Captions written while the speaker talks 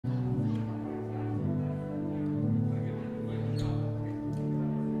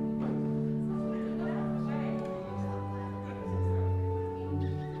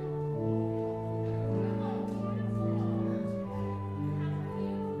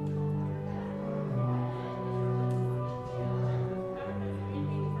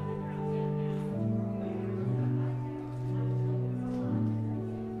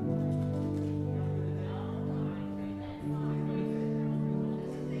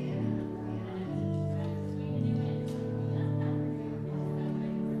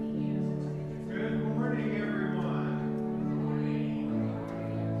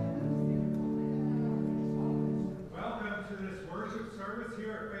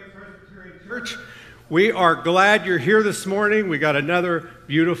Presbyterian Church. We are glad you're here this morning. We got another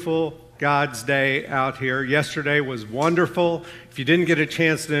beautiful God's Day out here. Yesterday was wonderful. If you didn't get a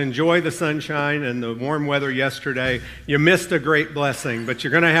chance to enjoy the sunshine and the warm weather yesterday, you missed a great blessing, but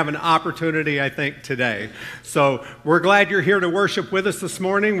you're going to have an opportunity, I think, today. So we're glad you're here to worship with us this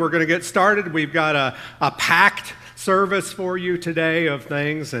morning. We're going to get started. We've got a packed service for you today of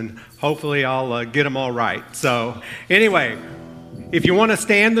things, and hopefully I'll get them all right. So anyway, if you want to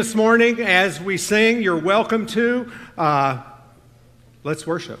stand this morning as we sing, you're welcome to. Let's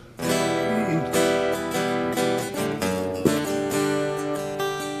worship.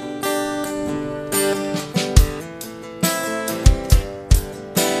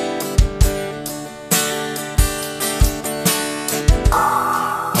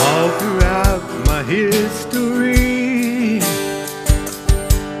 All throughout my history,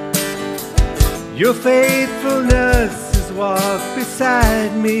 your faithfulness walk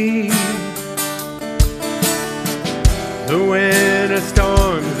beside me. The winter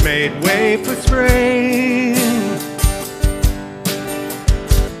storms made way for spring.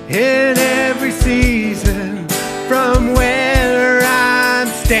 In every season, from where I'm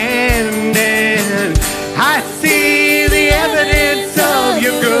standing, I see the evidence of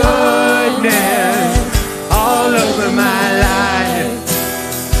your goodness all over my life,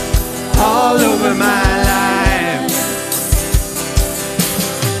 all over my life.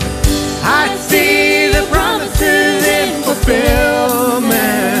 I see the promises in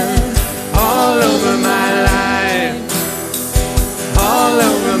fulfillment all over my life, all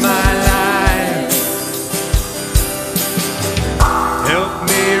over my life. Help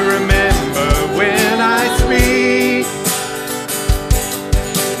me remember when I speak.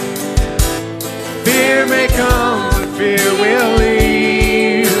 Fear may come, but fear will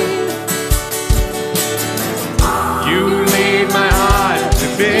leave. You lead my heart to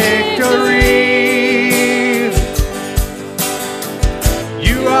victory.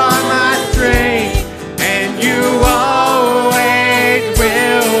 You are my strength, and you always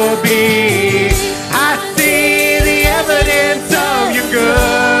will be. I see the evidence of your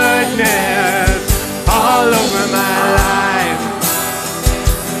goodness all over my life,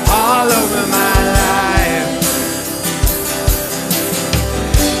 all over my life.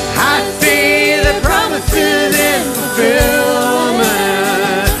 I see the promises in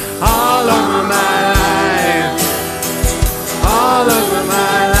fulfillment all over my life, all over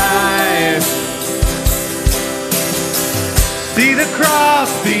my life. See the cross,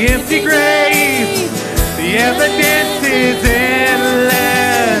 the empty grave, the evidence is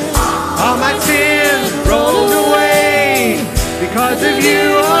endless. All my sins rolled away because of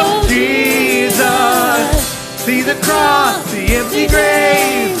you, oh Jesus. See the cross, the empty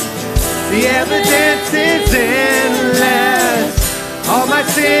grave, the evidence is endless. All my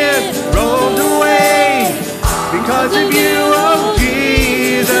sins rolled away because of you, oh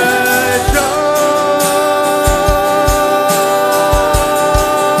Jesus. Oh,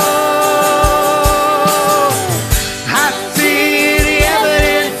 I see the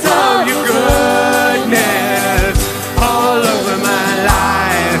evidence of your goodness all over my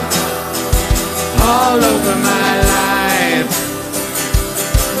life, all over my life.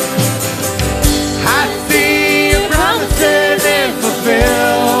 I see your promises in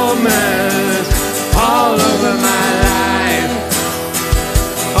fulfillment all over my life,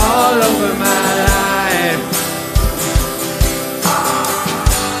 all over my life.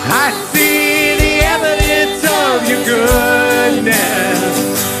 I see the evidence of your goodness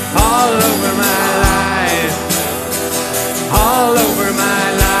all over my life, all over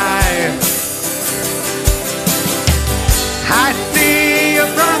my life. I see your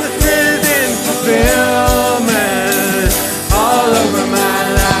promises in fulfillment all over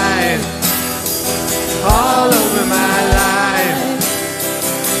my life, all over my life.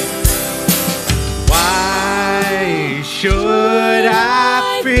 Why should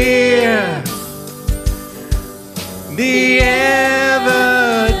I fear? The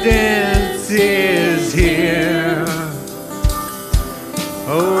evidence is here.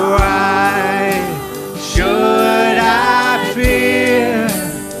 Oh, why should I fear?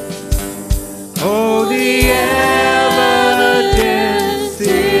 Oh, the evidence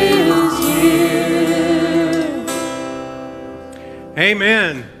is here.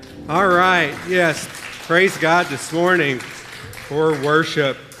 Amen. All right. Yes. Praise God this morning for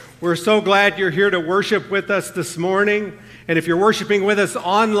worship. We're so glad you're here to worship with us this morning. And if you're worshiping with us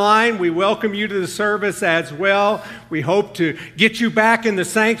online, we welcome you to the service as well. We hope to get you back in the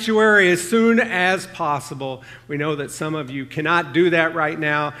sanctuary as soon as possible. We know that some of you cannot do that right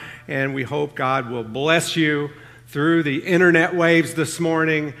now, and we hope God will bless you through the internet waves this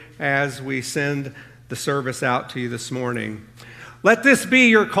morning as we send the service out to you this morning. Let this be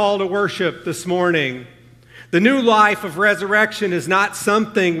your call to worship this morning. The new life of resurrection is not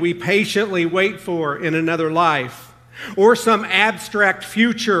something we patiently wait for in another life or some abstract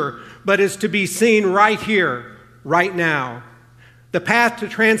future, but is to be seen right here, right now. The path to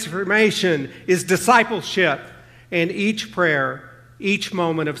transformation is discipleship, and each prayer, each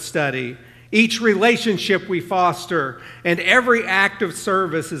moment of study, each relationship we foster, and every act of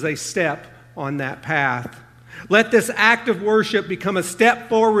service is a step on that path. Let this act of worship become a step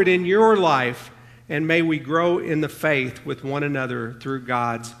forward in your life, and may we grow in the faith with one another through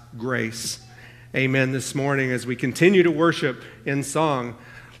God's grace. Amen. This morning, as we continue to worship in song,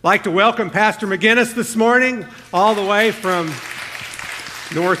 I'd like to welcome Pastor McGinnis this morning, all the way from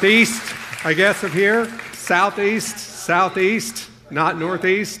northeast, I guess, of here, southeast, not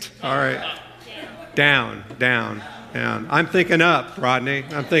northeast. All right. Down. I'm thinking up, Rodney.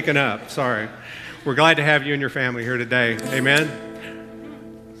 I'm thinking up. Sorry. We're glad to have you and your family here today. Amen.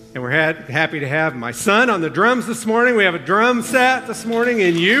 And we're happy to have my son on the drums this morning. We have a drum set this morning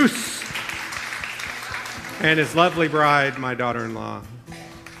in use. And his lovely bride, my daughter-in-law.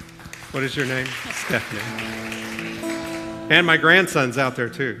 What is your name? Stephanie. And my grandson's out there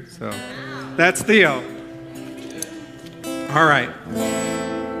too. So that's Theo. All right.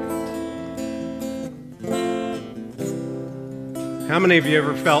 How many of you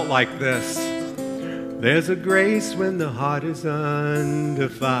ever felt like this? There's a grace when the heart is under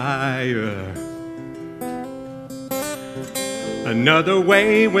fire. Another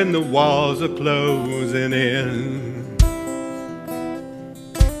way when the walls are closing in.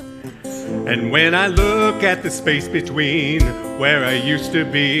 And when I look at the space between where I used to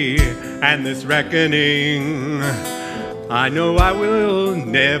be and this reckoning, I know I will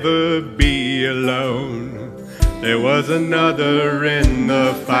never be alone. There was another in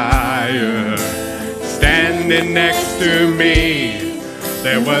the fire. Standing next to me,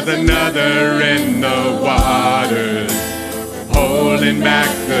 there was another in the waters, holding back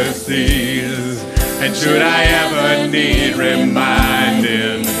the seas. And should I ever need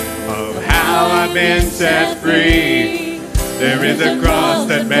reminding of how I've been set free, there is a cross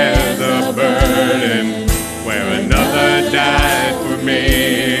that bears a burden where another died for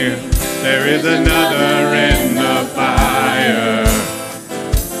me. There is another in the fire.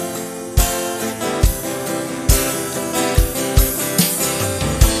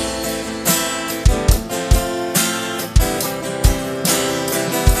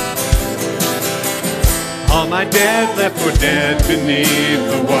 All my dead left for dead beneath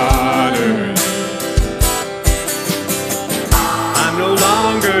the waters. I'm no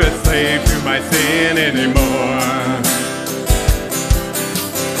longer a slave to my sin anymore.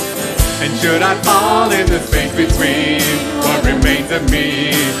 And should I fall in the space between what remains of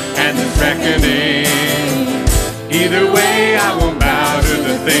me and this reckoning, either way I won't bow to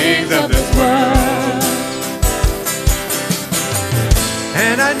the things of this world.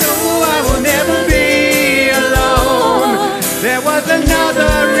 And I know I will never be alone. There was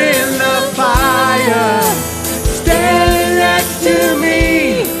another in the fire, standing next to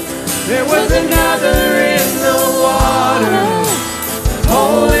me. There was another in the water,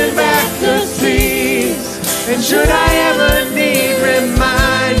 holding back the seas. And should I ever need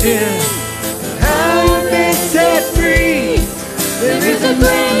reminding how you've been set free, there is a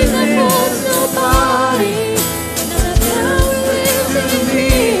grace that holds nobody.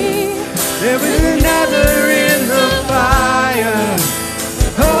 There is another in the fire.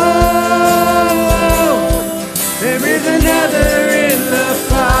 Oh, there is another in the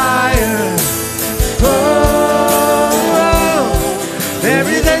fire. Oh, there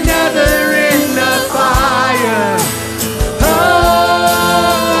is another in the fire. Oh,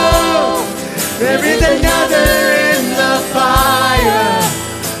 there is another in the fire.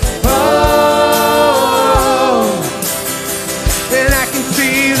 Oh, and I can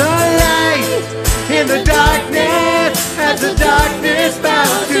see the light in the darkness, as the darkness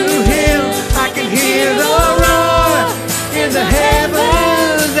bows to him. I can hear the roar in the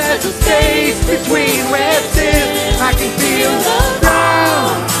heavens as the space between rests in. I can feel the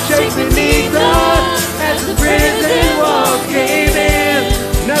ground shake beneath us as the prison walls cave in.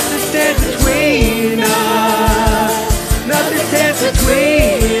 Nothing stands between us. Nothing stands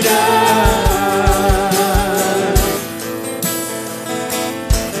between us.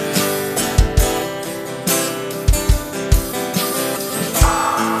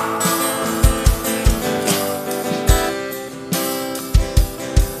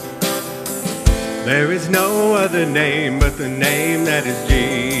 There is no other name but the name that is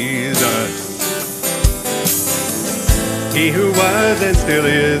Jesus. He who was and still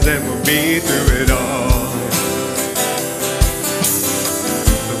is and will be through it all.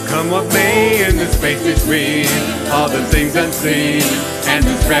 So come what may in the space between all the things unseen and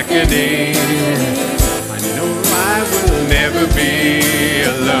this reckoning, I know I will never be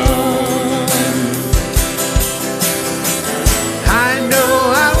alone. I know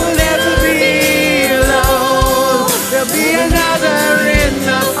I will never be alone. There'll be another in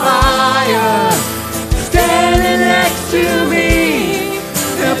the fire standing next to me.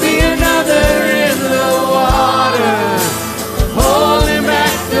 There'll be another in the water holding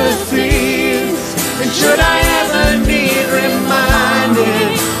back the seas. And should I ever need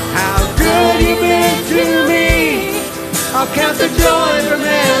reminded how good you've been to me, I'll count the joy from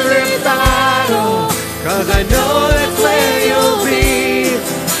every battle, 'cause I know that's where you'll be.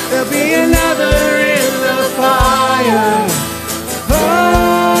 There'll be another in the fire.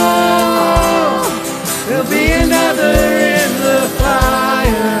 Oh, there'll be another in the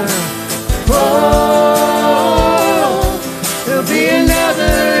fire. Oh, there'll be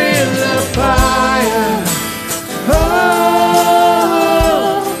another in the fire. Oh,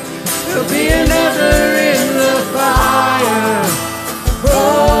 there'll be another in the fire. Oh,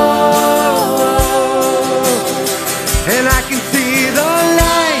 and I can see the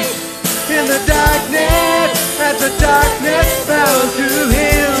light in the darkness as the darkness fell to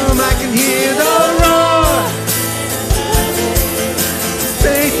him. I can hear the roar,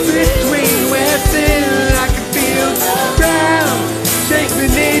 space between where sin. I can feel the ground shake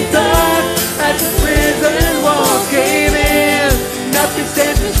beneath us as the prison walls cave in. Nothing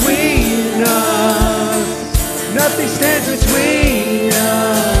stands between us. Nothing stands between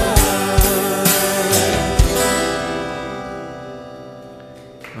us.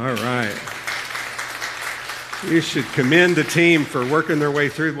 All right. You should commend the team for working their way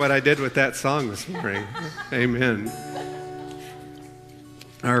through what I did with that song this morning. Amen.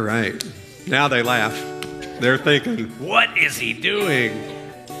 All right. Now they laugh. They're thinking, what is he doing?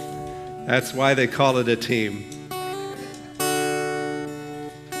 That's why they call it a team.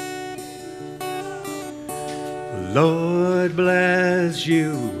 Lord bless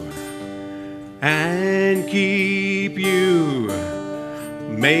you and keep you.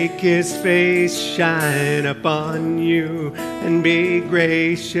 Make his face shine upon you and be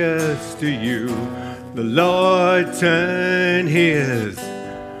gracious to you. The Lord turn his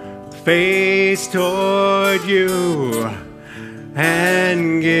face toward you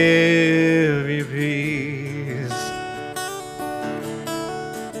and give you peace.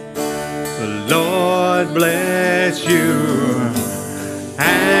 The Lord bless you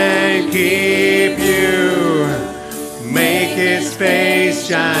and keep you. Make his face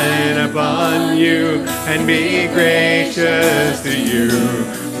shine upon you and be gracious to you.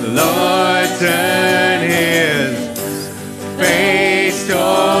 The Lord turn his face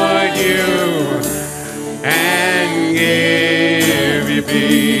toward you and give you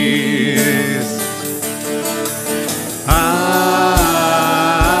peace. Amen.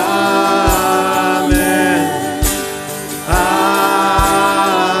 Amen.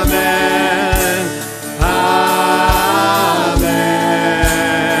 Amen.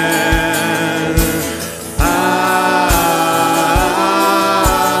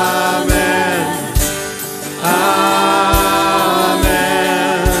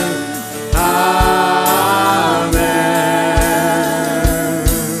 Amen.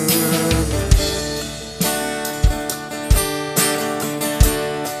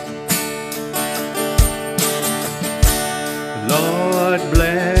 Lord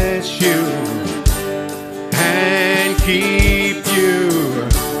bless you and keep you.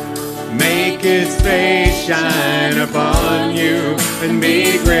 Make his face shine upon you and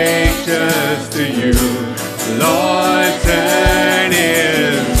be gracious to you. Lord turn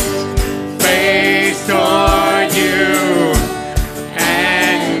his face toward you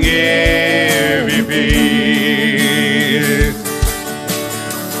and give you peace.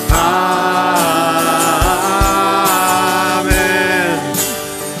 Amen.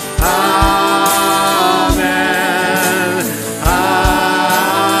 Amen. Amen.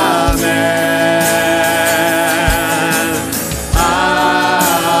 Amen.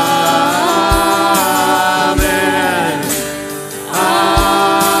 Amen.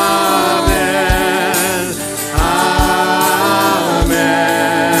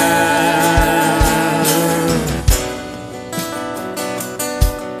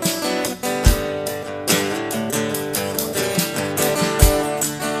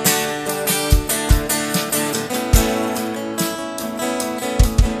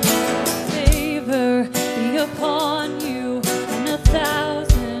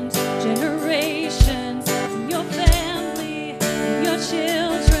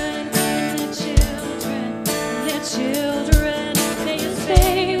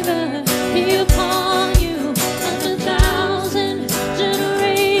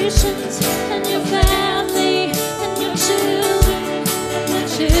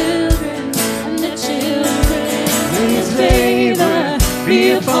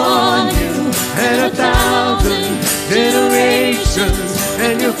 1,000 generations,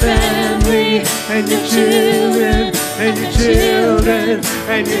 and your family, and your children, and your children,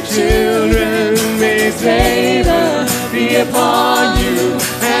 and your children. May His favor be upon you,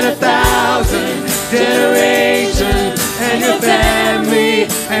 and 1,000 generations, and your family,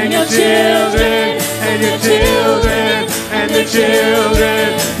 and your children, and your children, and the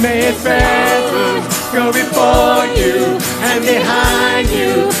children. May His presence go before you, and behind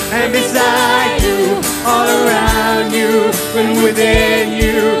you, and beside you, all around you, and within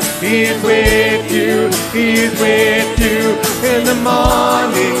you. He is with you, He is with you, in the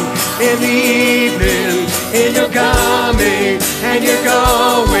morning, in the evening, in your coming, and your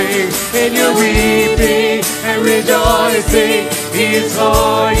going, in your weeping and rejoicing. He is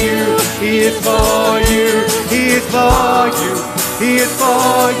for you, He is for you, He is for you, He is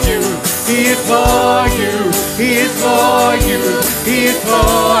for you, He is for you, He is for you, He is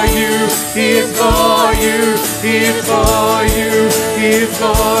for you, He is for you, He is for you, He is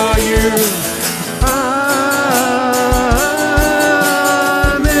for you. Amen.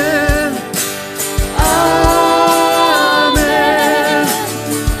 Amen.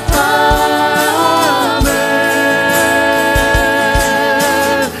 Amen.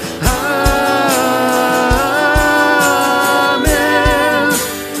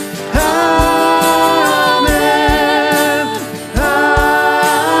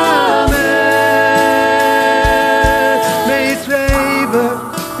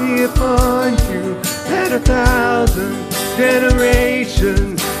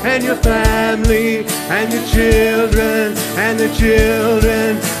 Generations, and your family, and your children, and the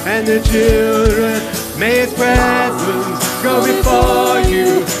children, and the children. May His presence go before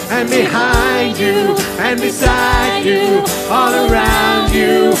you, and behind you, and beside you, all around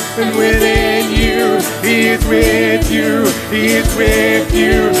you, and within you. He is with you, He is with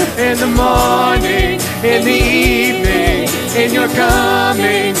you, in the morning, in the evening, in your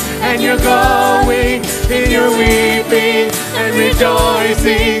coming, and your going, in your weeping and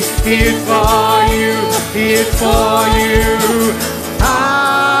rejoicing. He is for you, He is for you. Amen.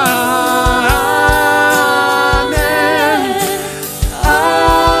 Amen.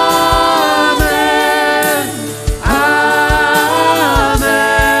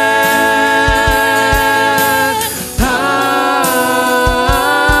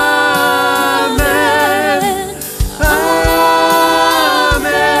 Amen.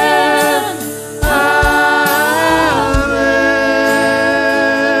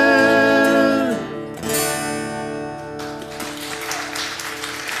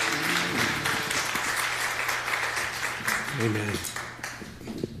 Amen.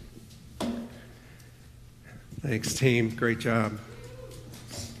 Thanks, team. Great job.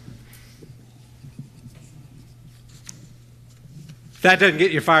 If that doesn't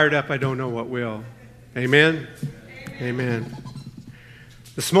get you fired up, I don't know what will. Amen? Amen.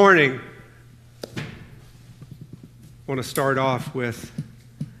 This morning, I want to start off with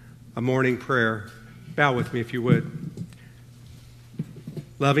a morning prayer. Bow with me if you would.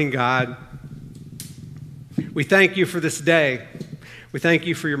 Loving God, we thank you for this day. We thank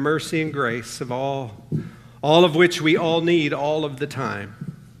you for your mercy and grace of all of which we all need all of the time.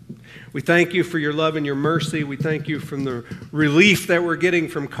 We thank you for your love and your mercy. We thank you for the relief that we're getting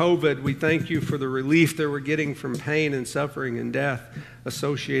from COVID. We thank you for the relief that we're getting from pain and suffering and death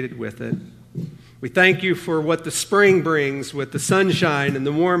associated with it. We thank you for what the spring brings with the sunshine and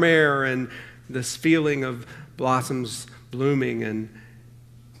the warm air and this feeling of blossoms blooming and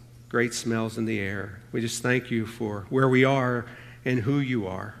great smells in the air. We just thank you for where we are and who you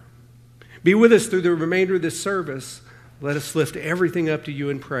are. Be with us through the remainder of this service. Let us lift everything up to you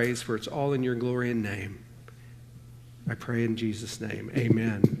in praise, for it's all in your glory and name. I pray in Jesus' name.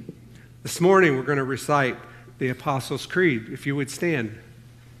 Amen. This morning we're going to recite the Apostles' Creed. If you would stand.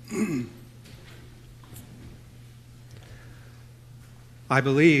 I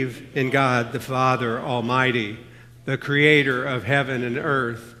believe in God the Father Almighty, the creator of heaven and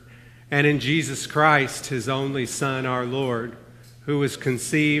earth, and in Jesus Christ, his only Son, our Lord, who was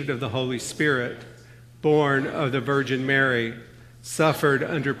conceived of the Holy Spirit, born of the Virgin Mary, suffered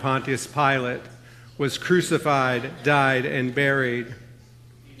under Pontius Pilate, was crucified, died, and buried.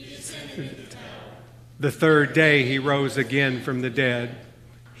 The third day he rose again from the dead.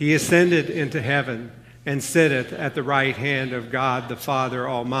 He ascended into heaven and sitteth at the right hand of God the Father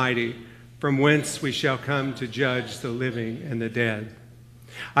Almighty, from whence we shall come to judge the living and the dead.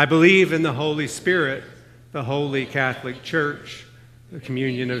 I believe in the Holy Spirit, the Holy Catholic Church, the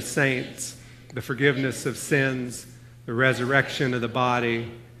communion of saints, the forgiveness of sins, the resurrection of the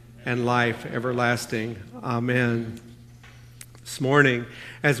body, and life everlasting. Amen. This morning,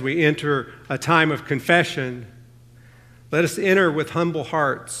 as we enter a time of confession, let us enter with humble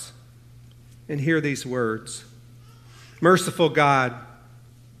hearts and hear these words. Merciful God,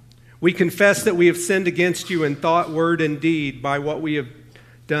 we confess that we have sinned against you in thought, word, and deed by what we have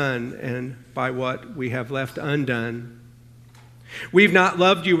done and by what we have left undone. We've not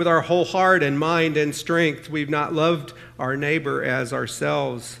loved you with our whole heart and mind and strength. We've not loved our neighbor as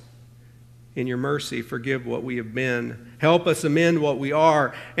ourselves. In your mercy, forgive what we have been. Help us amend what we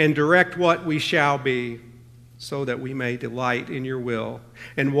are and direct what we shall be, so that we may delight in your will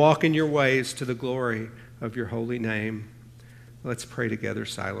and walk in your ways to the glory of your holy name. Let's pray together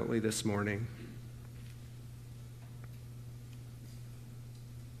silently this morning.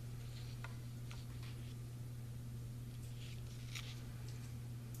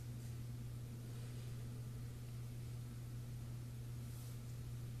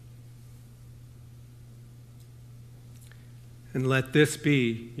 And let this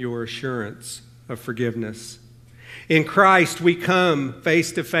be your assurance of forgiveness. In Christ, we come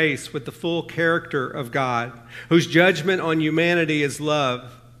face to face with the full character of God, whose judgment on humanity is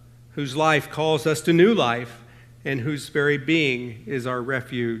love, whose life calls us to new life, and whose very being is our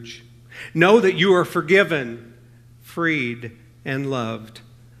refuge. Know that you are forgiven, freed, and loved.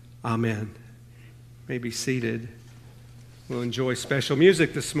 Amen. You may be seated. We'll enjoy special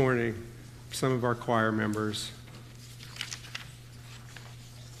music this morning. Some of our choir members.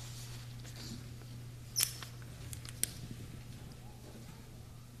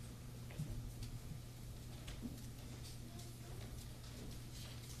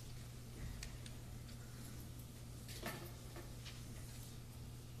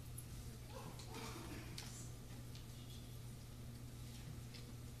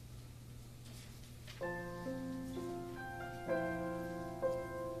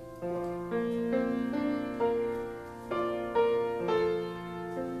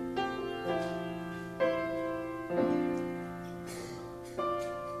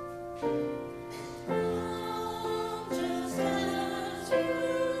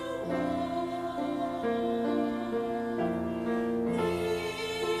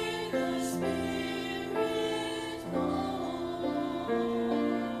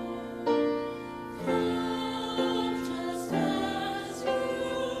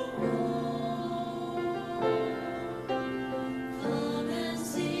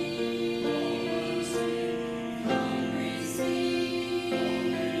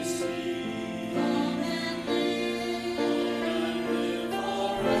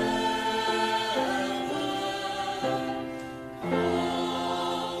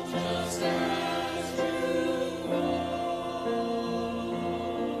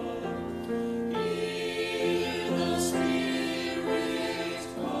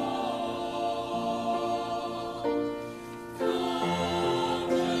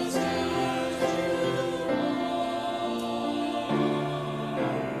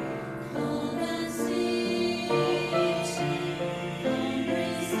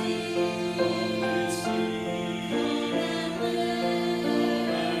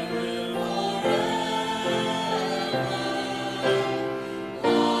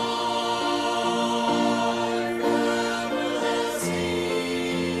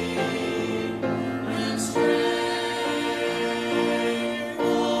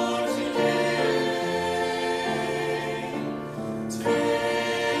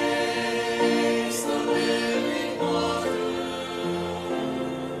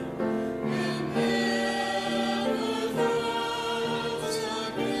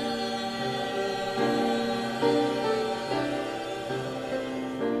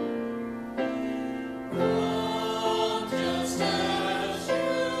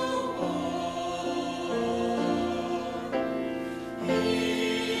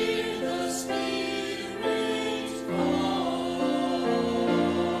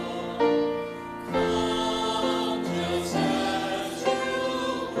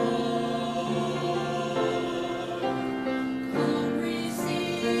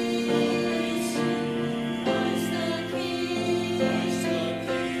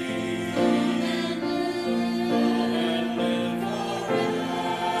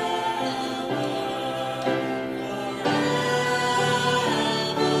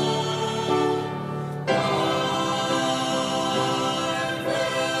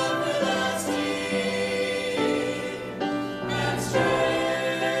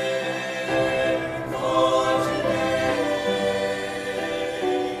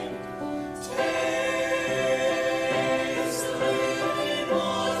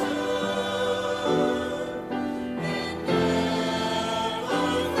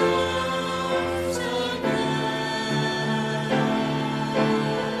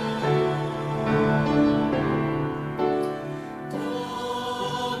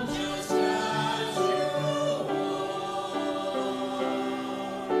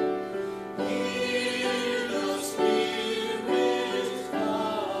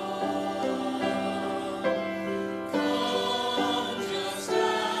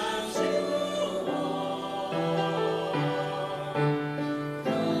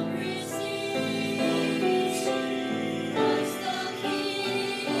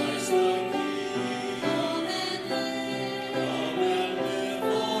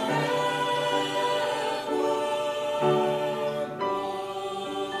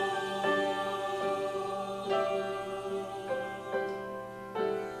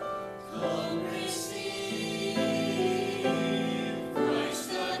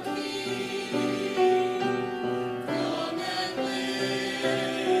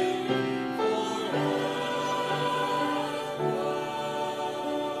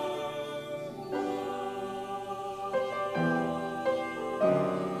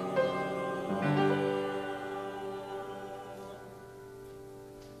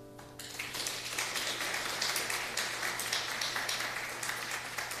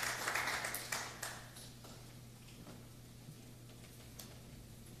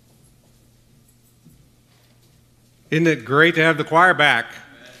 Isn't it great to have the choir back?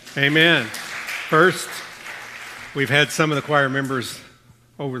 Amen. First, we've had some of the choir members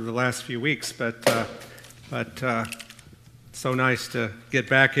over the last few weeks, but so nice to get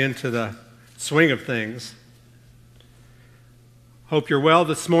back into the swing of things. Hope you're well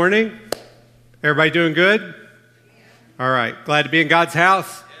this morning. Everybody doing good? All right. Glad to be in God's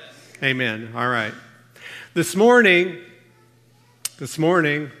house? Yes. Amen. All right. This morning,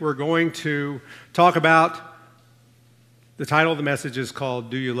 we're going to talk about, the title of the message is called,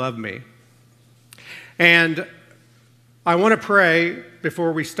 Do You Love Me? And I want to pray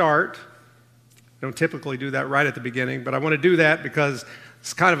before we start. I don't typically do that right at the beginning, but I want to do that because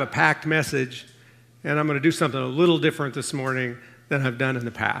it's kind of a packed message, and I'm going to do something a little different this morning than I've done in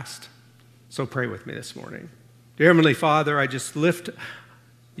the past. So pray with me this morning. Dear Heavenly Father, I just lift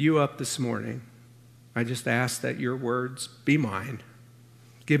you up this morning. I just ask that your words be mine.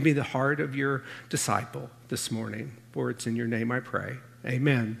 Give me the heart of your disciple this morning, for it's in your name I pray.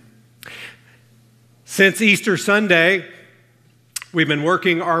 Amen. Since Easter Sunday, we've been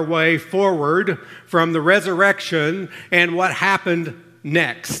working our way forward from the resurrection and what happened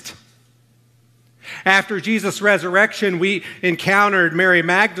next. After Jesus' resurrection, we encountered Mary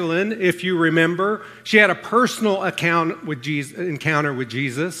Magdalene, if you remember. She had a personal encounter with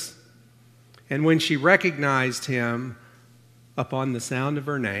Jesus. And when she recognized him, upon the sound of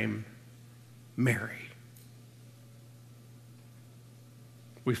her name, Mary.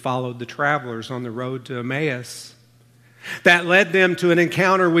 We followed the travelers on the road to Emmaus. That led them to an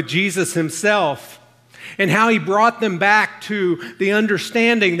encounter with Jesus himself, and how he brought them back to the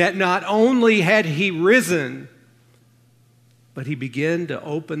understanding that not only had he risen, but he began to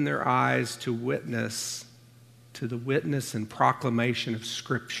open their eyes to the witness and proclamation of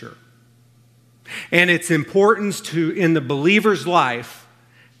Scripture and its importance in the believer's life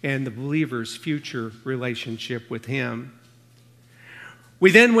and the believer's future relationship with him.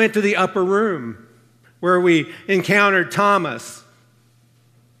 We then went to the upper room where we encountered Thomas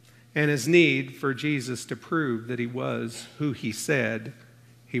and his need for Jesus to prove that he was who he said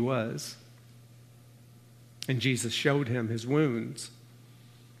he was. And Jesus showed him his wounds.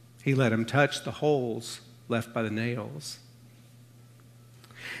 He let him touch the holes left by the nails.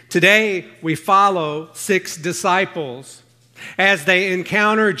 Today, we follow 6 disciples as they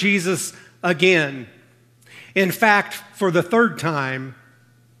encounter Jesus again. In fact, for the 3rd time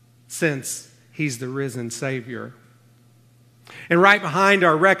since he's the risen Savior. And right behind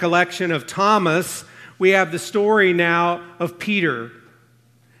our recollection of Thomas, we have the story now of Peter,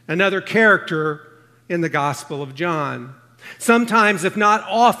 another character in the Gospel of John. Sometimes, if not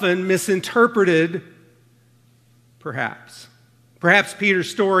often, misinterpreted, perhaps. Perhaps Peter's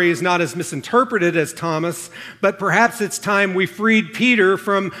story is not as misinterpreted as Thomas, but perhaps it's time we freed Peter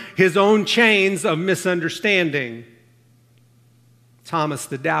from his own chains of misunderstanding. Thomas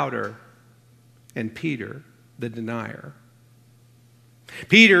the doubter and Peter the denier.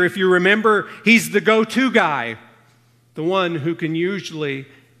 Peter, if you remember, he's the go-to guy, the one who can usually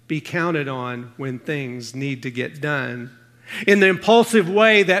be counted on when things need to get done, in the impulsive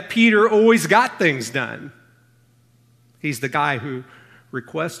way that Peter always got things done. He's the guy who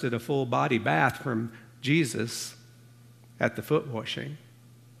requested a full body bath from Jesus at the foot washing,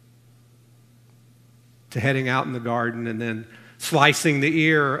 to heading out in the garden and then slicing the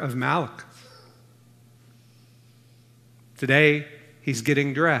ear of Malchus. Today, he's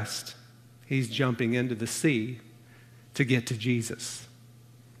getting dressed. He's jumping into the sea to get to Jesus.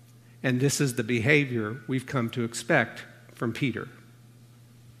 And this is the behavior we've come to expect from Peter.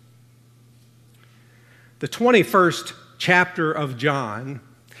 The 21st chapter of John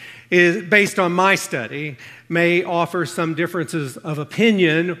is based on my study, may offer some differences of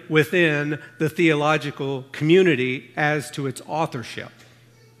opinion within the theological community as to its authorship.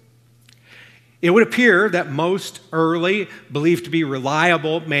 It would appear that most early, believed to be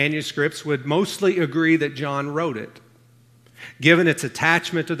reliable manuscripts would mostly agree that John wrote it, given its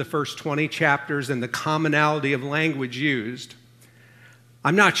attachment to the first 20 chapters and the commonality of language used.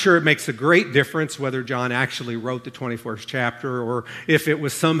 I'm not sure it makes a great difference whether John actually wrote the 21st chapter or if it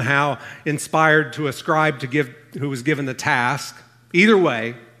was somehow inspired to a scribe who was given the task. Either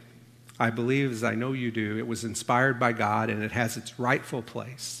way, I believe, as I know you do, it was inspired by God and it has its rightful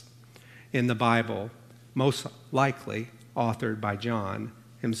place in the Bible, most likely authored by John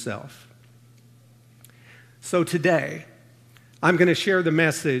himself. So today, I'm going to share the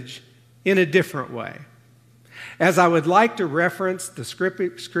message in a different way, as I would like to reference the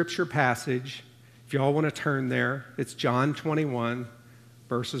scripture passage. If you all want to turn there, it's John 21,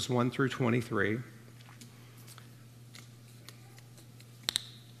 verses 1 through 23.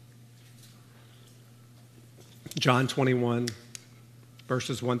 John 21,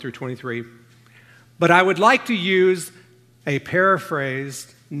 verses 1 through 23. But I would like to use a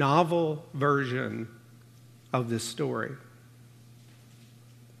paraphrased novel version of this story,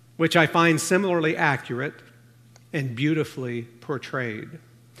 which I find similarly accurate and beautifully portrayed.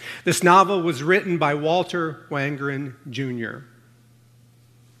 This novel was written by Walter Wangerin Jr.,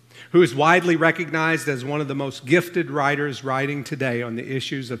 who is widely recognized as one of the most gifted writers writing today on the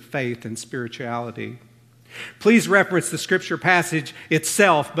issues of faith and spirituality. Please reference the scripture passage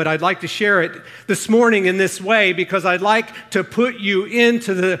itself, but I'd like to share it this morning in this way because I'd like to put you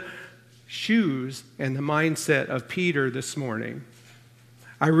into the shoes and the mindset of Peter this morning.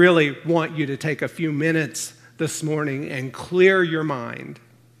 I really want you to take a few minutes this morning and clear your mind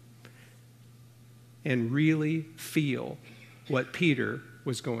and really feel what Peter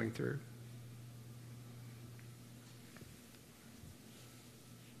was going through.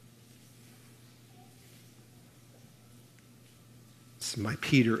 This is my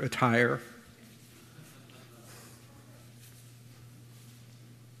Peter attire.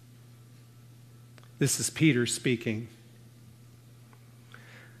 This is Peter speaking.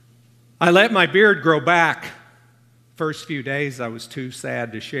 I let my beard grow back. First few days I was too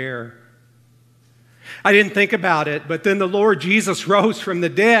sad to share. I didn't think about it, but then the Lord Jesus rose from the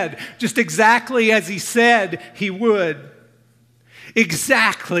dead, just exactly as he said he would.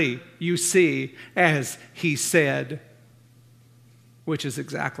 Exactly, you see, as he said, which is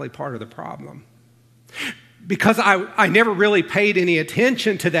exactly part of the problem. Because I never really paid any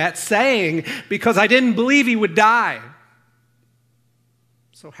attention to that saying because I didn't believe he would die.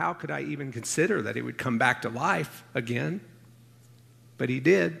 So how could I even consider that he would come back to life again? But he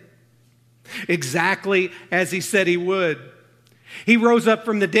did. Exactly as he said he would. He rose up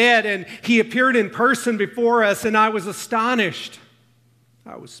from the dead and he appeared in person before us, and I was astonished.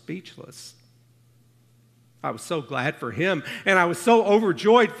 I was speechless. I was so glad for him, and I was so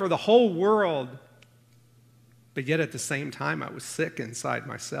overjoyed for the whole world. But yet at the same time, I was sick inside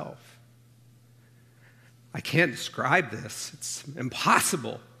myself. I can't describe this. It's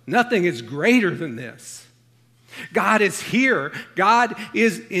impossible. Nothing is greater than this. God is here. God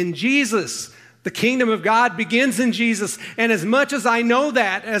is in Jesus. The kingdom of God begins in Jesus. And as much as I know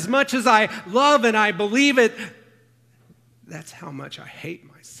that, as much as I love and I believe it, that's how much I hate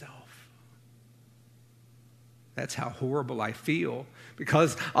myself. That's how horrible I feel,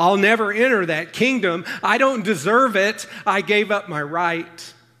 because I'll never enter that kingdom. I don't deserve it. I gave up my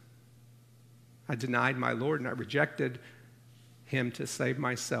right. I denied my Lord and I rejected him to save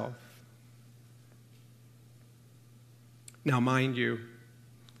myself. Now, mind you,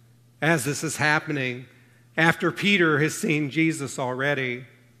 as this is happening, after Peter has seen Jesus already,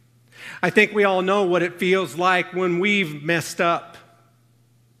 I think we all know what it feels like when we've messed up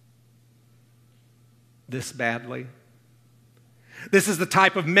this badly. This is the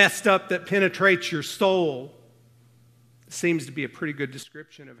type of messed up that penetrates your soul. It seems to be a pretty good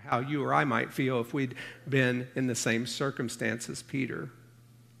description of how you or I might feel if we'd been in the same circumstance as Peter.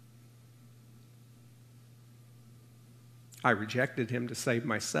 I rejected him to save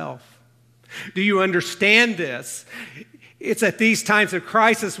myself. Do you understand this? It's at these times of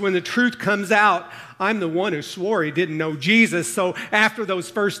crisis when the truth comes out. I'm the one who swore he didn't know Jesus, so after those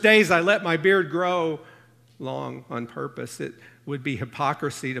first days, I let my beard grow long on purpose. It would be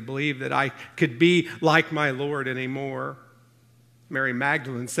hypocrisy to believe that I could be like my Lord anymore. Mary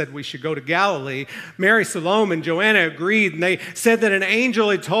Magdalene said we should go to Galilee. Mary, Salome, and Joanna agreed, and they said that an angel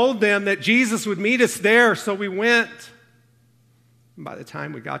had told them that Jesus would meet us there, so we went. And by the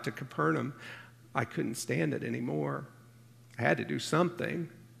time we got to Capernaum, I couldn't stand it anymore. I had to do something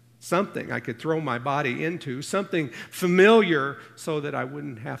I could throw my body into, something familiar so that I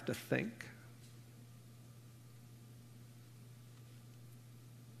wouldn't have to think.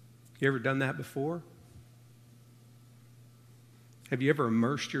 You ever done that before? Have you ever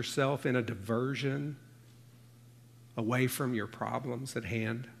immersed yourself in a diversion away from your problems at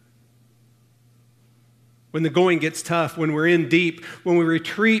hand? When the going gets tough, when we're in deep, when we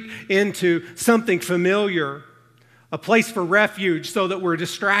retreat into something familiar, a place for refuge so that we're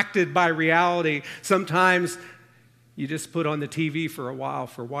distracted by reality. Sometimes you just put on the TV for a while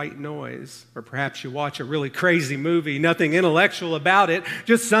for white noise, or perhaps you watch a really crazy movie, nothing intellectual about it,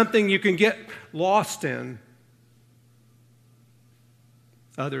 just something you can get lost in.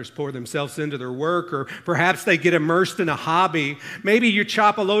 Others pour themselves into their work, or perhaps they get immersed in a hobby. Maybe you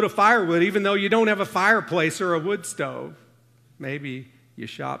chop a load of firewood even though you don't have a fireplace or a wood stove. Maybe you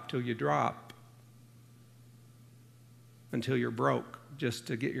shop till you drop, until you're broke, just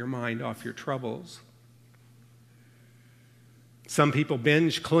to get your mind off your troubles. Some people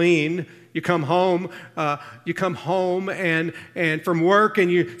binge clean. You come home and from work and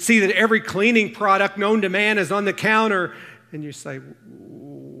you see that every cleaning product known to man is on the counter, and you say,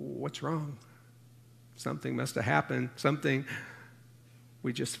 what's wrong? Something must have happened.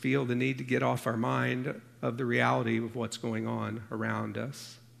 We just feel the need to get off our mind of the reality of what's going on around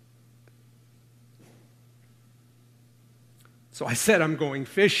us. So I said, I'm going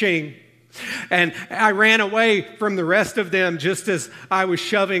fishing. And I ran away from the rest of them just as I was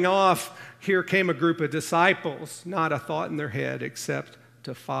shoving off. Here came a group of disciples, not a thought in their head except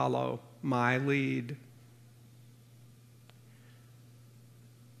to follow my lead.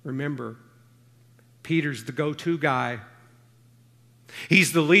 Remember, Peter's the go-to guy.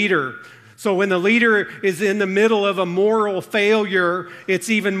 He's the leader. So when the leader is in the middle of a moral failure, it's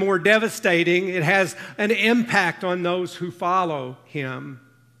even more devastating. It has an impact on those who follow him.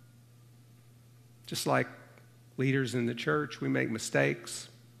 Just like leaders in the church, we make mistakes.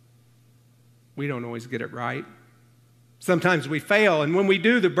 We don't always get it right. Sometimes we fail, and when we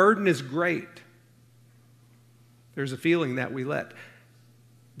do, the burden is great. There's a feeling that we let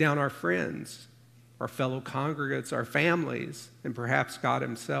down our friends, our fellow congregates, our families, and perhaps God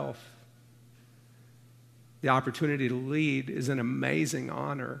himself. The opportunity to lead is an amazing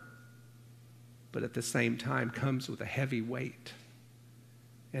honor, but at the same time comes with a heavy weight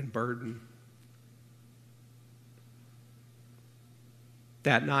and burden.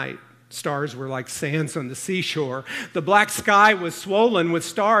 That night, stars were like sands on the seashore. The black sky was swollen with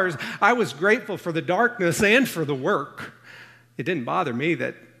stars. I was grateful for the darkness and for the work. It didn't bother me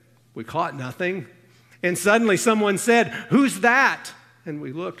that we caught nothing. And suddenly someone said, "Who's that?" And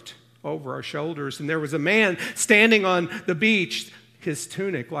we looked over our shoulders, and there was a man standing on the beach, his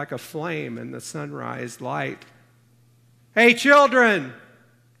tunic like a flame in the sunrise light. "Hey, children,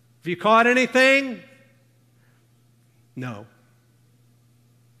 have you caught anything?" "No."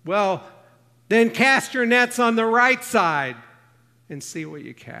 "Well, then cast your nets on the right side and see what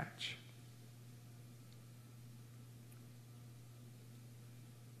you catch."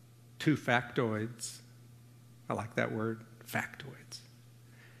 Two factoids. I like that word, factoids.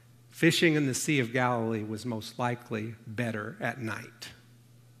 Fishing in the Sea of Galilee was most likely better at night.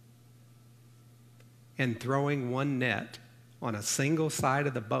 And throwing one net on a single side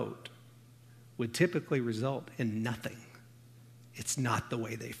of the boat would typically result in nothing. It's not the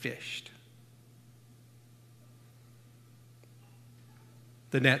way they fished.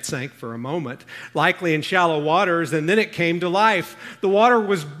 The net sank for a moment, likely in shallow waters, and then it came to life. The water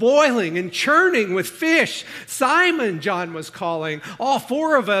was boiling and churning with fish. "Simon," John was calling. All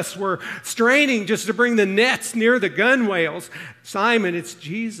four of us were straining just to bring the nets near the gunwales. "Simon, it's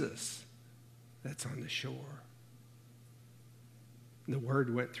Jesus that's on the shore." The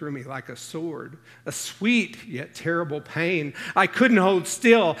word went through me like a sword, a sweet yet terrible pain. I couldn't hold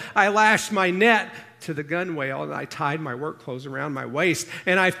still. I lashed my net to the gunwale, and I tied my work clothes around my waist,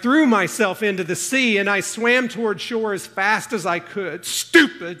 and I threw myself into the sea, and I swam toward shore as fast as I could.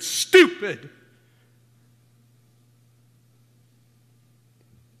 Stupid, stupid.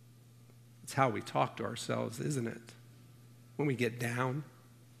 It's how we talk to ourselves, isn't it? When we get down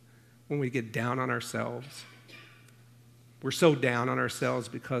on ourselves. We're so down on ourselves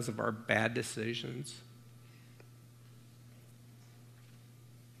because of our bad decisions.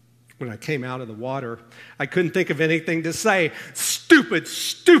 When I came out of the water, I couldn't think of anything to say. Stupid,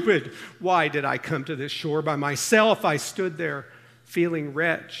 stupid. Why did I come to this shore by myself? I stood there feeling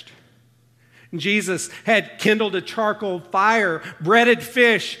wretched. And Jesus had kindled a charcoal fire, breaded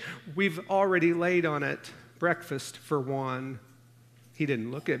fish. We've already laid on it breakfast for one. He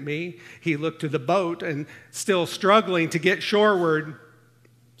didn't look at me. He looked to the boat and still struggling to get shoreward.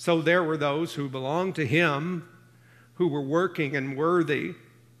 So there were those who belonged to him, who were working and worthy.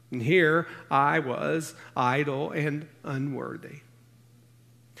 And here I was, idle and unworthy.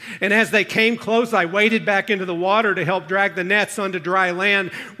 And as they came close, I waded back into the water to help drag the nets onto dry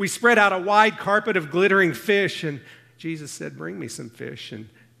land. We spread out a wide carpet of glittering fish, and Jesus said, "Bring me some fish and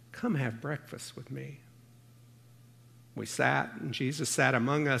come have breakfast with me." We sat, and Jesus sat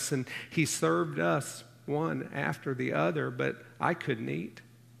among us, and he served us one after the other, but I couldn't eat.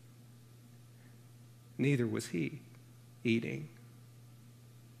 Neither was he eating.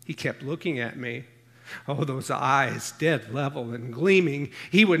 He kept looking at me. Oh, those eyes, dead level and gleaming.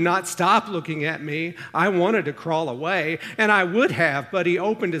 He would not stop looking at me. I wanted to crawl away, and I would have, but he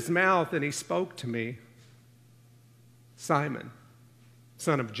opened his mouth and he spoke to me. "Simon,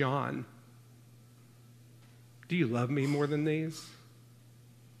 son of John, do you love me more than these?"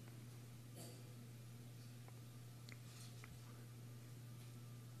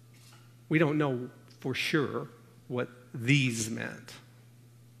 We don't know for sure what these meant.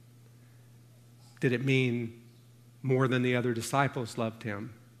 Did it mean more than the other disciples loved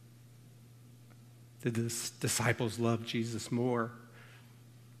him? Did the disciples love Jesus more?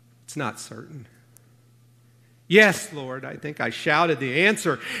 It's not certain. Yes, Lord, I think I shouted the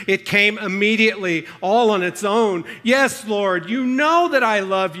answer. It came immediately, all on its own. Yes, Lord, you know that I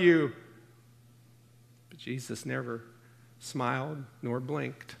love you. But Jesus never smiled nor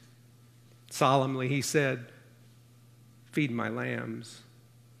blinked. Solemnly, he said, feed my lambs.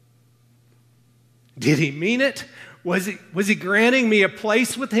 Did he mean it? Was he granting me a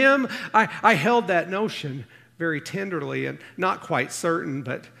place with him? I held that notion very tenderly and not quite certain,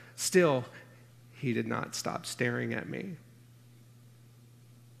 but still, he did not stop staring at me.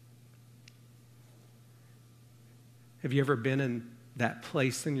 Have you ever been in that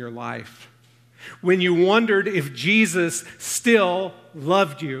place in your life when you wondered if Jesus still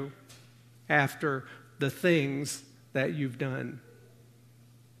loved you after the things that you've done?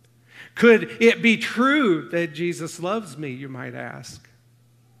 Could it be true that Jesus loves me, you might ask?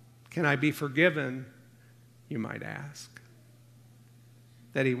 Can I be forgiven, you might ask?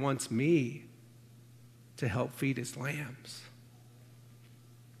 That he wants me to help feed his lambs.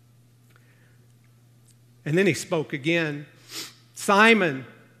 And then he spoke again. Simon,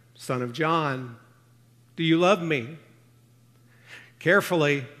 son of John, do you love me?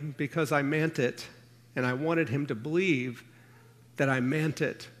 Carefully, because I meant it, and I wanted him to believe that I meant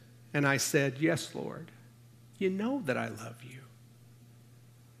it. And I said, yes, Lord, you know that I love you.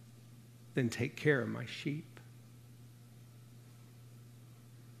 Then take care of my sheep.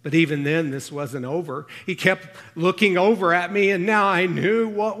 But even then, this wasn't over. He kept looking over at me, and now I knew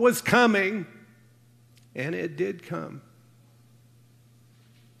what was coming. And it did come.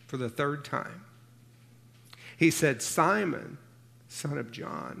 For the third time. He said, Simon, son of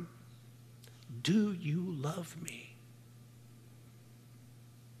John, do you love me?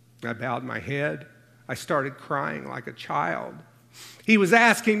 I bowed my head. I started crying like a child. He was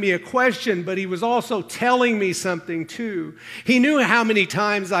asking me a question, but he was also telling me something too. He knew how many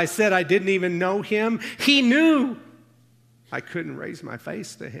times I said I didn't even know him. He knew I couldn't raise my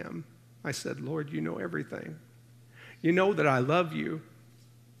face to him. I said, Lord, you know everything. You know that I love you.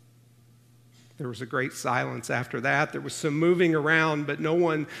 There was a great silence after that. There was some moving around, but no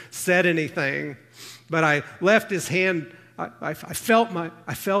one said anything. But I left his hand. I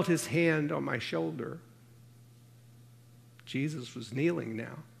felt his hand on my shoulder. Jesus was kneeling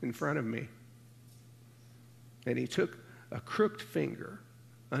now in front of me. And he took a crooked finger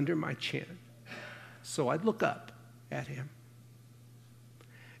under my chin. So I'd look up at him.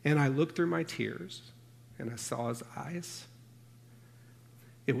 And I looked through my tears, and I saw his eyes.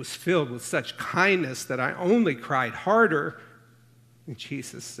 It was filled with such kindness that I only cried harder. And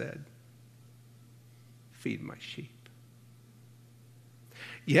Jesus said, feed my sheep.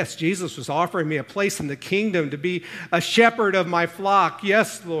 Yes, Jesus was offering me a place in the kingdom to be a shepherd of my flock.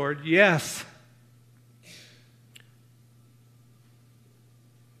 Yes, Lord, yes.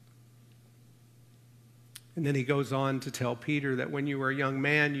 And then he goes on to tell Peter that when you were a young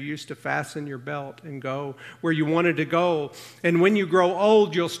man, you used to fasten your belt and go where you wanted to go. And when you grow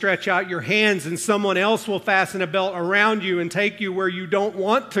old, you'll stretch out your hands and someone else will fasten a belt around you and take you where you don't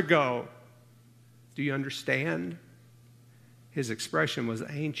want to go. Do you understand? His expression was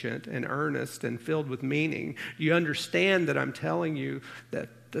ancient and earnest and filled with meaning. Do you understand that I'm telling you that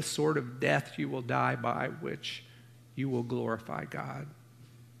the sort of death you will die by which you will glorify God?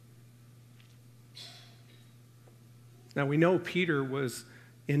 Now we know Peter was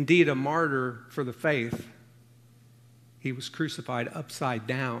indeed a martyr for the faith. He was crucified upside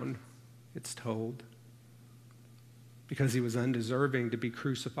down, it's told, because he was undeserving to be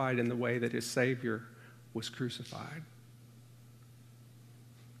crucified in the way that his Savior was crucified.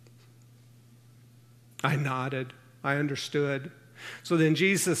 I nodded. I understood. So then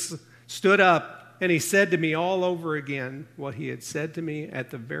Jesus stood up and he said to me all over again what he had said to me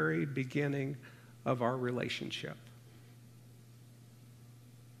at the very beginning of our relationship.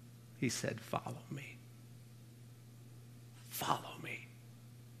 He said, follow me. Follow me.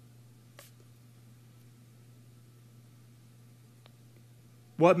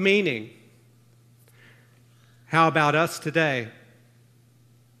 What meaning? How about us today?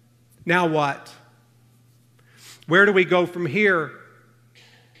 Now what? Where do we go from here?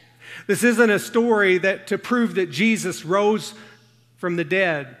 This isn't a story that to prove that Jesus rose from the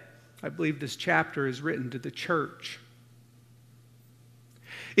dead. I believe this chapter is written to the church.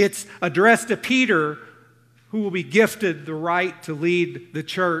 It's addressed to Peter, who will be gifted the right to lead the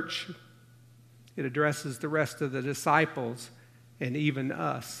church. It addresses the rest of the disciples and even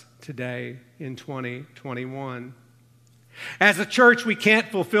us today in 2021. As a church, we can't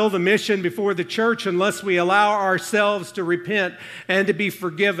fulfill the mission before the church unless we allow ourselves to repent and to be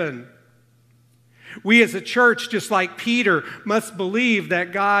forgiven. We as a church, just like Peter, must believe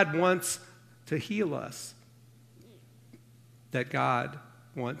that God wants to heal us, that God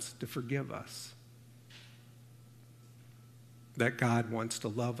wants to forgive us, that God wants to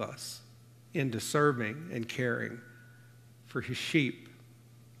love us into serving and caring for his sheep.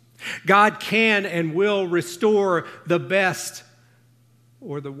 God can and will restore the best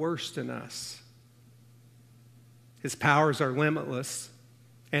or the worst in us. His powers are limitless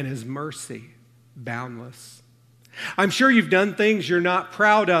and his mercy boundless. I'm sure you've done things you're not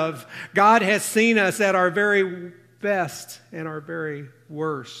proud of. God has seen us at our very best and our very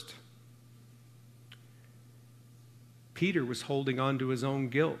worst. Peter was holding on to his own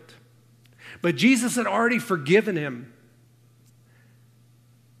guilt, but Jesus had already forgiven him.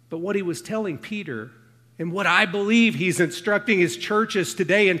 But what he was telling Peter, and what I believe he's instructing his churches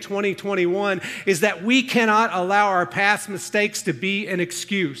today in 2021, is that we cannot allow our past mistakes to be an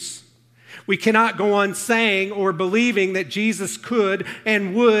excuse. We cannot go on saying or believing that Jesus could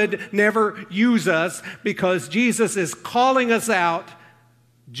and would never use us, because Jesus is calling us out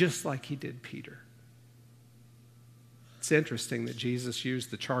just like he did Peter. It's interesting that Jesus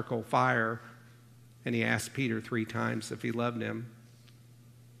used the charcoal fire and he asked Peter 3 times if he loved him.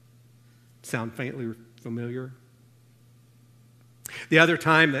 Sound faintly familiar? The other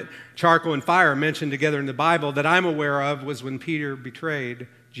time that charcoal and fire are mentioned together in the Bible that I'm aware of was when Peter betrayed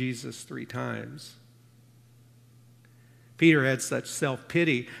Jesus 3 times. Peter had such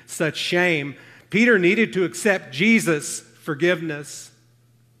self-pity, such shame. Peter needed to accept Jesus' forgiveness.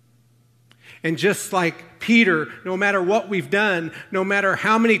 And just like Peter, no matter what we've done, no matter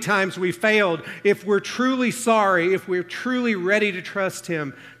how many times we failed, if we're truly sorry, if we're truly ready to trust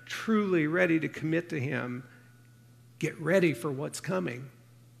him, truly ready to commit to him, get ready for what's coming.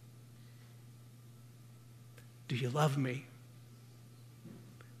 Do you love me?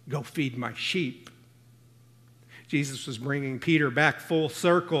 Go feed my sheep. Jesus was bringing Peter back full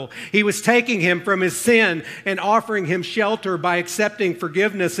circle. He was taking him from his sin and offering him shelter by accepting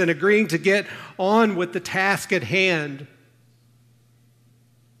forgiveness and agreeing to get on with the task at hand.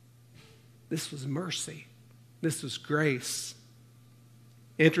 This was mercy. This was grace.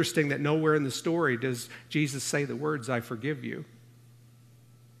 Interesting that nowhere in the story does Jesus say the words, "I forgive you."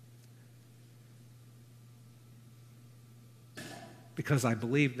 Because I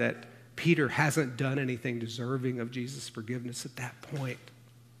believe that Peter hasn't done anything deserving of Jesus' forgiveness at that point.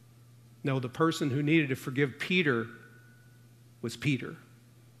 No, the person who needed to forgive Peter was Peter.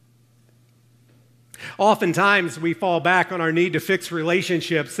 Oftentimes, we fall back on our need to fix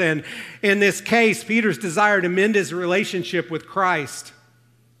relationships, and in this case, Peter's desire to mend his relationship with Christ.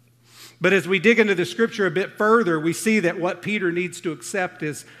 But as we dig into the scripture a bit further, we see that what Peter needs to accept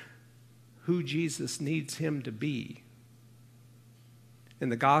is who Jesus needs him to be. In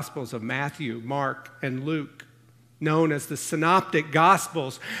the Gospels of Matthew, Mark, and Luke, known as the Synoptic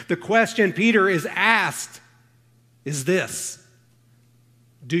Gospels, the question Peter is asked is this: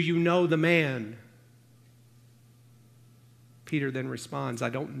 do you know the man? Peter then responds, I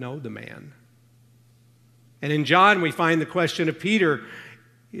don't know the man. And in John, we find the question of Peter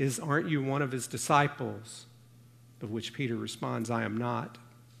is, aren't you one of his disciples? Of which Peter responds, I am not.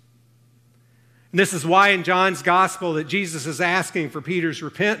 And this is why in John's gospel that Jesus is asking for Peter's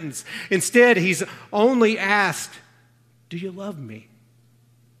repentance. Instead, he's only asked, do you love me?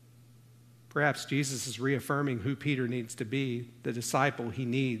 Perhaps Jesus is reaffirming who Peter needs to be, the disciple he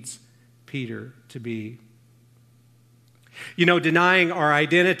needs Peter to be. You know, denying our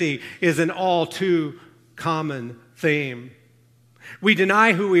identity is an all too common theme. We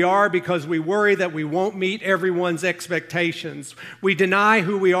deny who we are because we worry that we won't meet everyone's expectations. We deny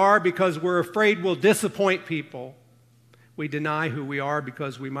who we are because we're afraid we'll disappoint people. We deny who we are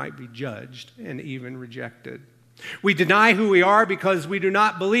because we might be judged and even rejected. We deny who we are because we do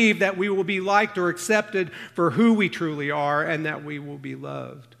not believe that we will be liked or accepted for who we truly are and that we will be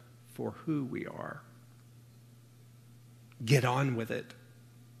loved for who we are. Get on with it.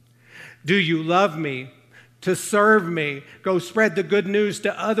 Do you love me? To serve me. Go spread the good news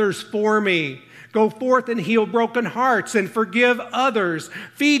to others for me. Go forth and heal broken hearts and forgive others.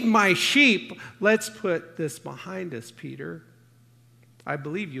 Feed my sheep. Let's put this behind us, Peter. I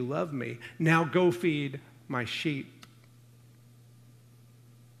believe you love me. Now go feed my sheep.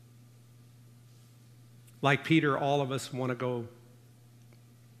 Like Peter, all of us want to go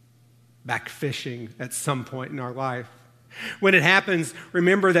back fishing at some point in our life. When it happens,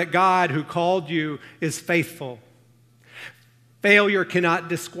 remember that God who called you is faithful. Failure cannot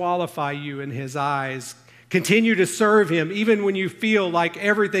disqualify you in his eyes. Continue to serve him even when you feel like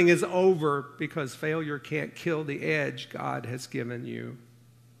everything is over, because failure can't kill the edge God has given you.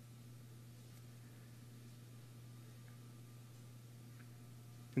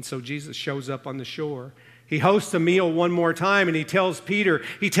 And so Jesus shows up on the shore. He hosts a meal one more time, and he tells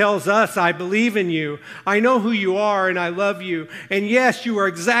us, I believe in you. I know who you are, and I love you. And yes, you are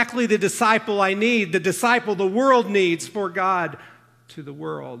exactly the disciple I need, the disciple the world needs for God to the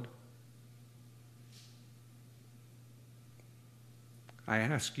world. I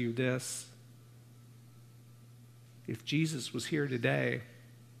ask you this. If Jesus was here today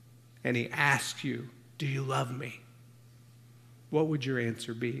and he asked you, do you love me? What would your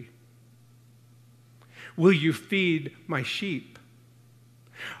answer be? Will you feed my sheep?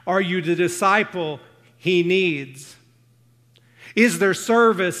 Are you the disciple he needs? Is there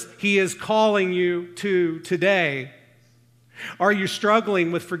service he is calling you to today? Are you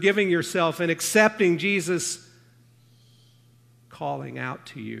struggling with forgiving yourself and accepting Jesus' calling out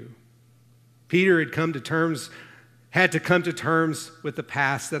to you? Peter had to come to terms with the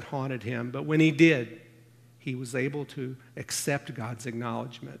past that haunted him, but when he did, he was able to accept God's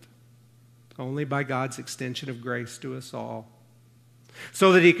acknowledgement, only by God's extension of grace to us all,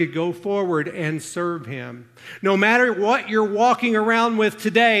 so that he could go forward and serve him. No matter what you're walking around with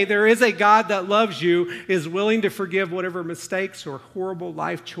today, there is a God that loves you, is willing to forgive whatever mistakes or horrible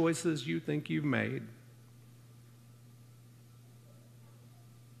life choices you think you've made.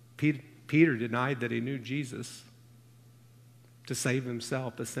 Peter denied that he knew Jesus to save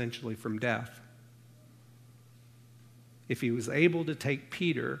himself essentially from death. If he was able to take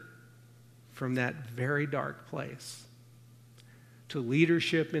Peter from that very dark place to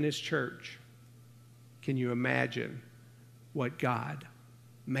leadership in his church, can you imagine what God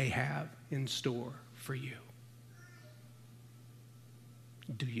may have in store for you?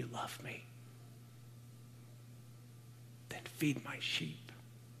 Do you love me? Then feed my sheep.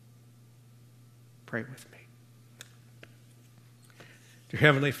 Pray with me. Dear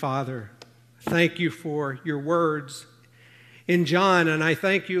Heavenly Father, thank you for your words in John, and I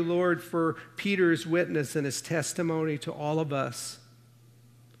thank you, Lord, for Peter's witness and his testimony to all of us.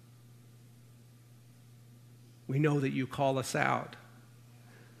 We know that you call us out.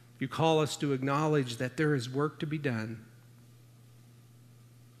 You call us to acknowledge that there is work to be done.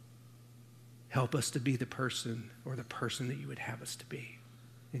 Help us to be the person that you would have us to be.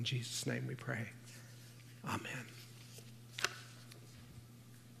 In Jesus' name we pray. Amen.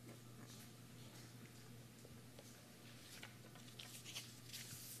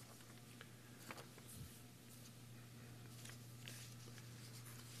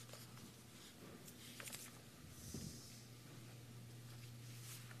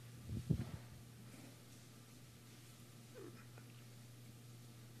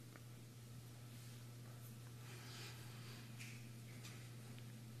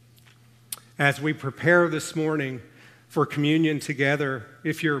 As we prepare this morning for communion together,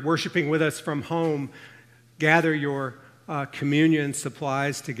 if you're worshiping with us from home, gather your communion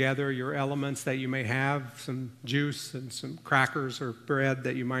supplies together, your elements that you may have, some juice and some crackers or bread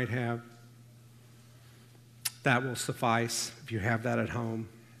that you might have. That will suffice if you have that at home.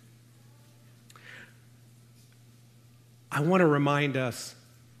 I want to remind us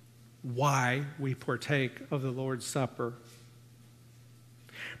why we partake of the Lord's Supper.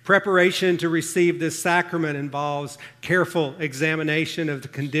 Preparation to receive this sacrament involves careful examination of the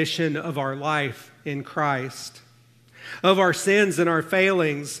condition of our life in Christ, of our sins and our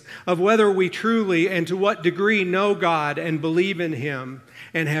failings, of whether we truly and to what degree know God and believe in Him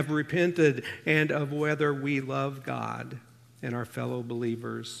and have repented, and of whether we love God and our fellow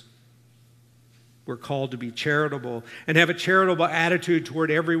believers. We're called to be charitable and have a charitable attitude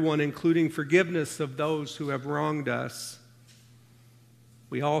toward everyone, including forgiveness of those who have wronged us.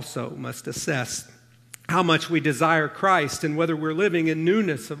 We also must assess how much we desire Christ and whether we're living in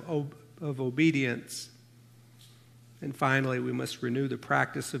newness of obedience. And finally, we must renew the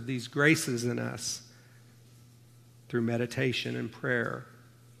practice of these graces in us through meditation and prayer.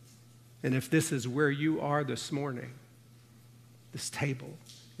 And if this is where you are this morning, this table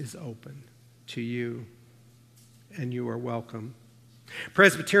is open to you, and you are welcome.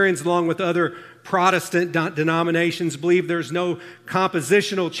 Presbyterians, along with other Protestant denominations, believe there's no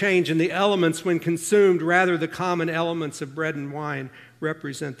compositional change in the elements when consumed. Rather, the common elements of bread and wine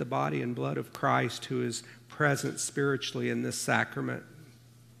represent the body and blood of Christ, who is present spiritually in this sacrament.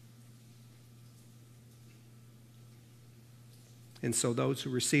 And so those who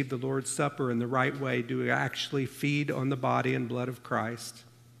receive the Lord's Supper in the right way do actually feed on the body and blood of Christ,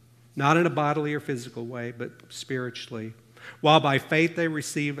 not in a bodily or physical way, but spiritually, while by faith they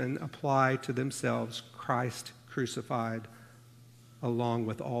receive and apply to themselves Christ crucified along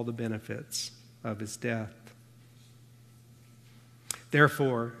with all the benefits of his death.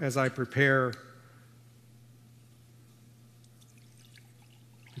 Therefore, as I prepare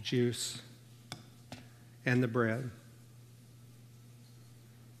the juice and the bread,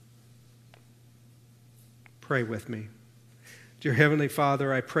 pray with me. Dear Heavenly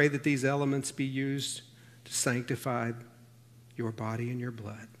Father, I pray that these elements be used to sanctify your body and your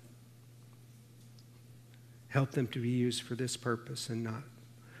blood. Help them to be used for this purpose and not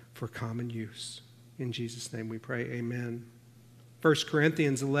for common use. In Jesus' name we pray, amen. 1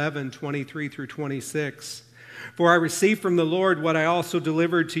 Corinthians 11:23 through 26. For I received from the Lord what I also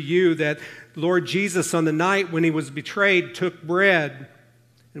delivered to you, that Lord Jesus on the night when he was betrayed took bread,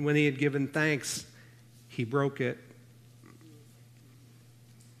 and when he had given thanks, he broke it.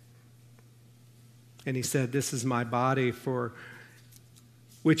 And he said, This is my body,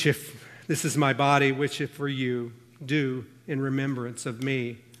 which if for you do in remembrance of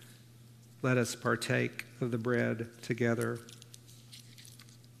me. Let us partake of the bread together.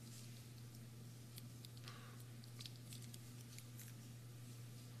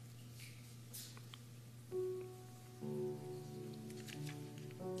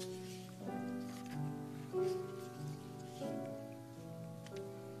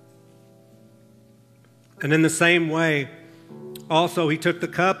 And in the same way, also he took the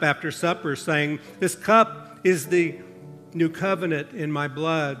cup after supper, saying, This cup is the new covenant in my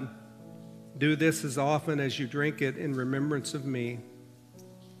blood. Do this as often as you drink it in remembrance of me.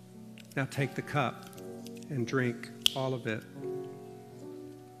 Now take the cup and drink all of it.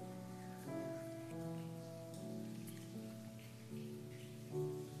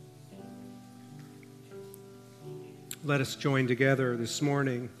 Let us join together this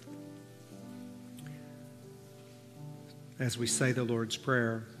morning as we say the Lord's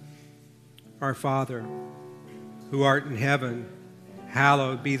Prayer. Our Father, who art in heaven,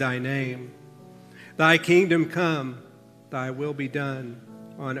 hallowed be thy name. Thy kingdom come, thy will be done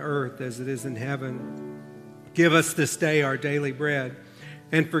on earth as it is in heaven. Give us this day our daily bread,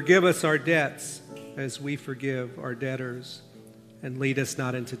 and forgive us our debts as we forgive our debtors. And lead us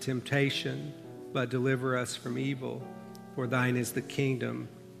not into temptation, but deliver us from evil. For thine is the kingdom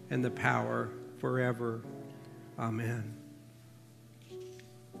and the power forever. Amen.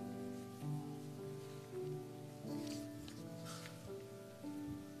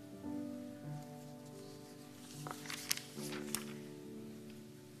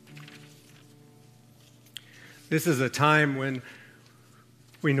 This is a time when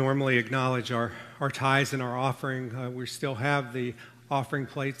we normally acknowledge our tithes and our offering. We still have the offering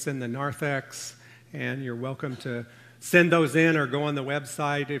plates in the narthex, and you're welcome to send those in or go on the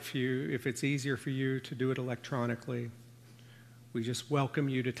website if it's easier for you to do it electronically. We just welcome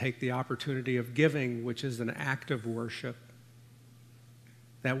you to take the opportunity of giving, which is an act of worship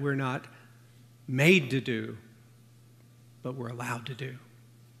that we're not made to do, but we're allowed to do.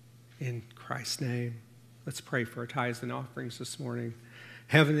 In Christ's name. Let's pray for our tithes and offerings this morning.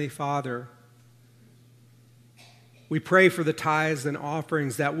 Heavenly Father, we pray for the tithes and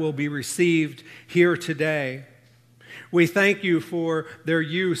offerings that will be received here today. We thank you for their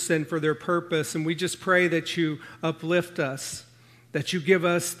use and for their purpose, and we just pray that you uplift us, that you give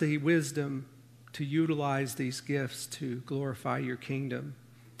us the wisdom to utilize these gifts to glorify your kingdom,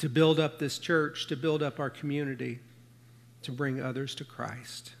 to build up this church, to build up our community, to bring others to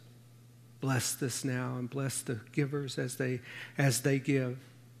Christ. Bless this now and bless the givers as they give,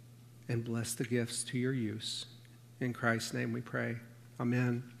 and bless the gifts to your use. In Christ's name we pray.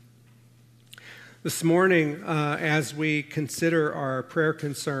 Amen. This morning, as we consider our prayer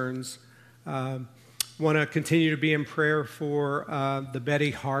concerns, want to continue to be in prayer for the Betty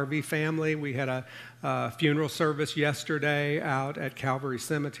Harvey family. We had a funeral service yesterday out at Calvary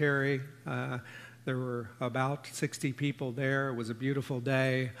Cemetery. There were about 60 people there. It was a beautiful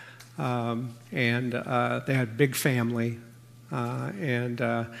day. And they had a big family, and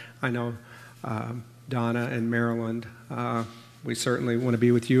I know Donna and Maryland, we certainly want to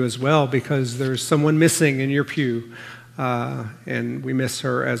be with you as well because there's someone missing in your pew, and we miss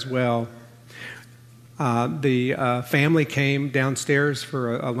her as well. The family came downstairs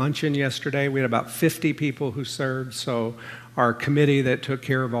for a luncheon yesterday. We had about 50 people who served, so our committee that took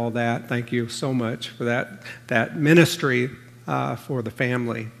care of all that, thank you so much for that ministry for the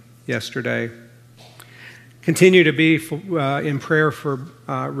family yesterday. Continue to be in prayer for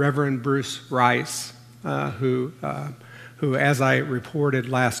Reverend Bruce Rice, who, as I reported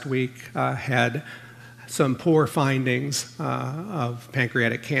last week, had some poor findings of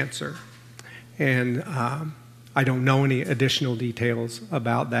pancreatic cancer. And I don't know any additional details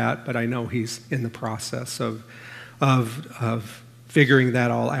about that, but I know he's in the process of figuring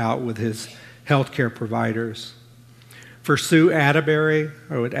that all out with his healthcare providers. For Sue Atterbury,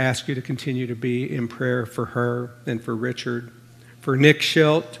 I would ask you to continue to be in prayer for her and for Richard. For Nick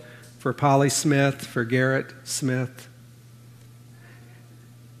Schilt, for Polly Smith, for Garrett Smith,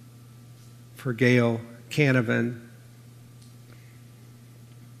 for Gail Canavan,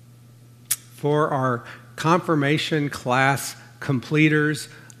 for our confirmation class completers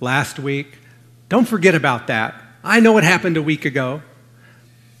last week. Don't forget about that. I know it happened a week ago,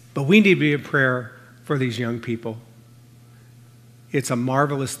 but we need to be in prayer for these young people. It's a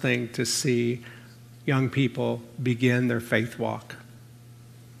marvelous thing to see young people begin their faith walk.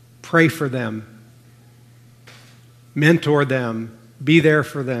 Pray for them. Mentor them. Be there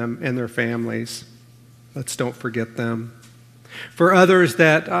for them and their families. Let's don't forget them. For others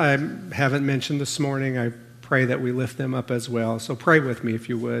that I haven't mentioned this morning, I pray that we lift them up as well. So pray with me if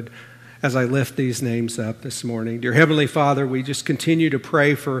you would as I lift these names up this morning. Dear Heavenly Father, we just continue to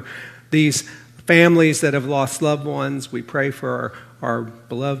pray for these families that have lost loved ones. We pray for our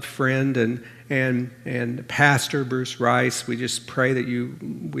beloved friend and Pastor Bruce Rice. We just pray that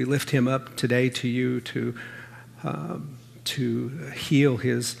we lift him up today to you to heal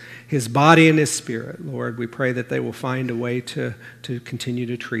his body and his spirit, Lord. We pray that they will find a way to continue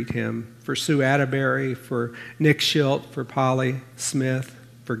to treat him. For Sue Atterbury, for Nick Schilt, for Polly Smith,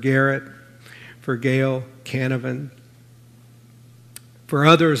 for Garrett, for Gail Canavan, for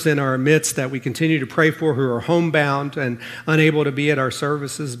others in our midst that we continue to pray for who are homebound and unable to be at our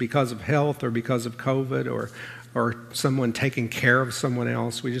services because of health or because of COVID or someone taking care of someone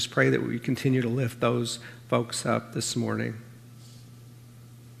else. We just pray that we continue to lift those folks up this morning.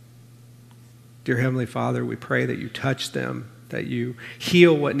 Dear Heavenly Father, we pray that you touch them, that you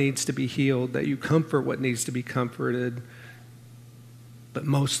heal what needs to be healed, that you comfort what needs to be comforted, but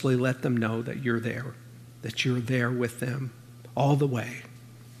mostly let them know that you're there with them all the way,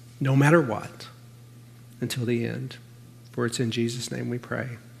 no matter what, until the end. For it's in Jesus' name we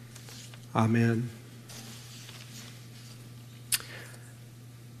pray. Amen.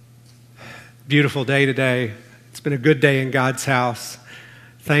 Beautiful day today. It's been a good day in God's house.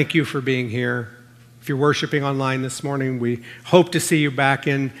 Thank you for being here. If you're worshiping online this morning, we hope to see you back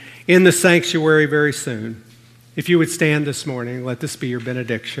in the sanctuary very soon. If you would stand this morning, let this be your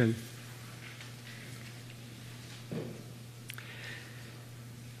benediction.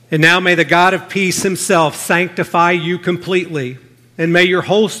 And now may the God of peace himself sanctify you completely, and may your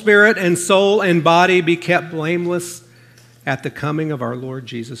whole spirit and soul and body be kept blameless at the coming of our Lord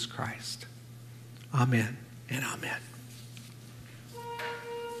Jesus Christ. Amen and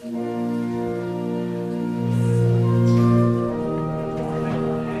amen.